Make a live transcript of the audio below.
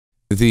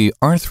The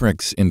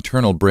Arthrex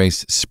internal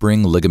brace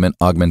spring ligament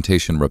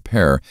augmentation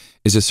repair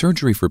is a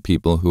surgery for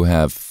people who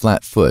have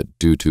flat foot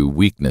due to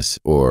weakness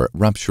or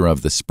rupture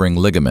of the spring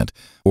ligament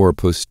or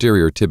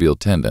posterior tibial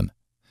tendon.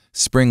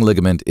 Spring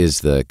ligament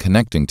is the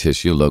connecting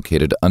tissue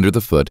located under the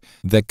foot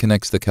that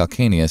connects the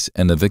calcaneus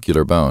and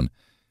navicular bone.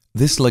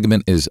 This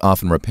ligament is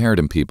often repaired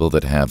in people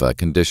that have a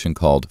condition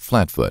called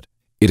flatfoot.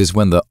 It is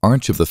when the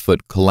arch of the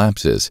foot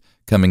collapses,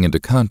 coming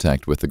into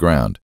contact with the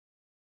ground.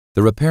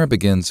 The repair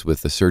begins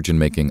with the surgeon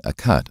making a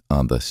cut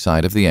on the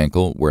side of the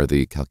ankle where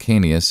the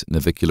calcaneus,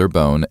 navicular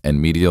bone,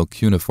 and medial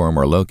cuneiform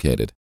are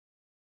located.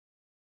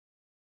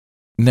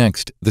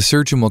 Next, the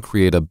surgeon will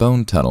create a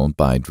bone tunnel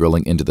by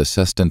drilling into the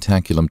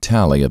sustentaculum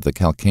tali of the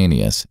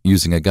calcaneus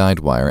using a guide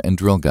wire and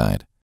drill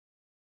guide.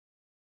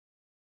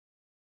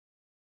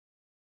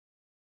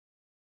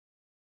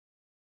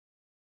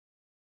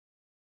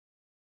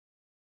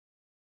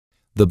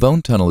 The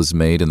bone tunnel is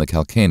made in the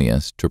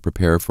calcaneus to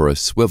prepare for a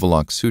swivel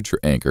lock suture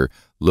anchor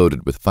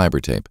loaded with fiber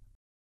tape.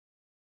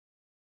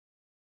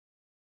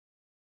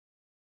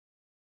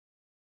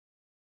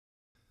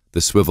 The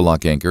swivel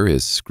lock anchor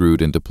is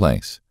screwed into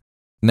place.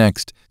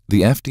 Next,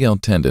 the FDL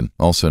tendon,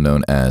 also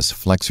known as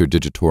flexor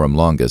digitorum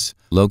longus,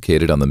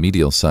 located on the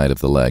medial side of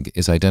the leg,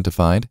 is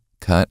identified,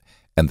 cut,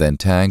 and then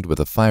tagged with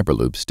a fiber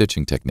loop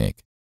stitching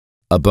technique.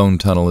 A bone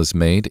tunnel is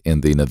made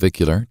in the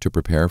navicular to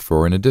prepare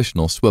for an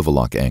additional swivel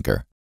lock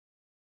anchor.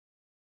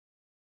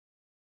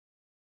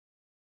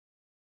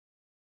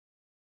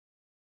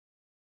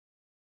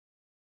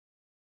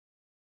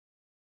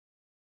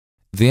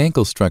 The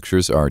ankle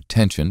structures are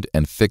tensioned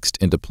and fixed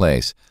into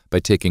place by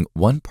taking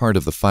one part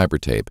of the fiber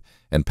tape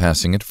and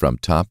passing it from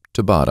top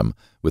to bottom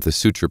with a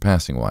suture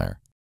passing wire.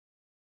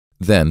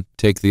 Then,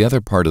 take the other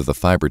part of the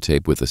fiber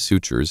tape with the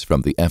sutures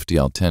from the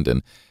FDL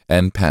tendon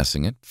and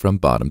passing it from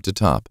bottom to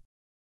top.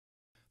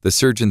 The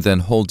surgeon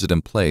then holds it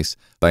in place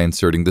by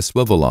inserting the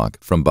swivel lock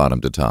from bottom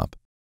to top.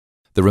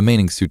 The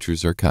remaining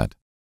sutures are cut.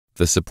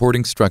 The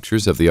supporting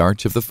structures of the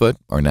arch of the foot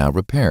are now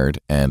repaired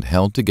and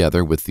held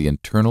together with the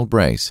internal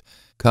brace,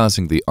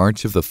 causing the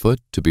arch of the foot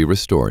to be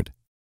restored.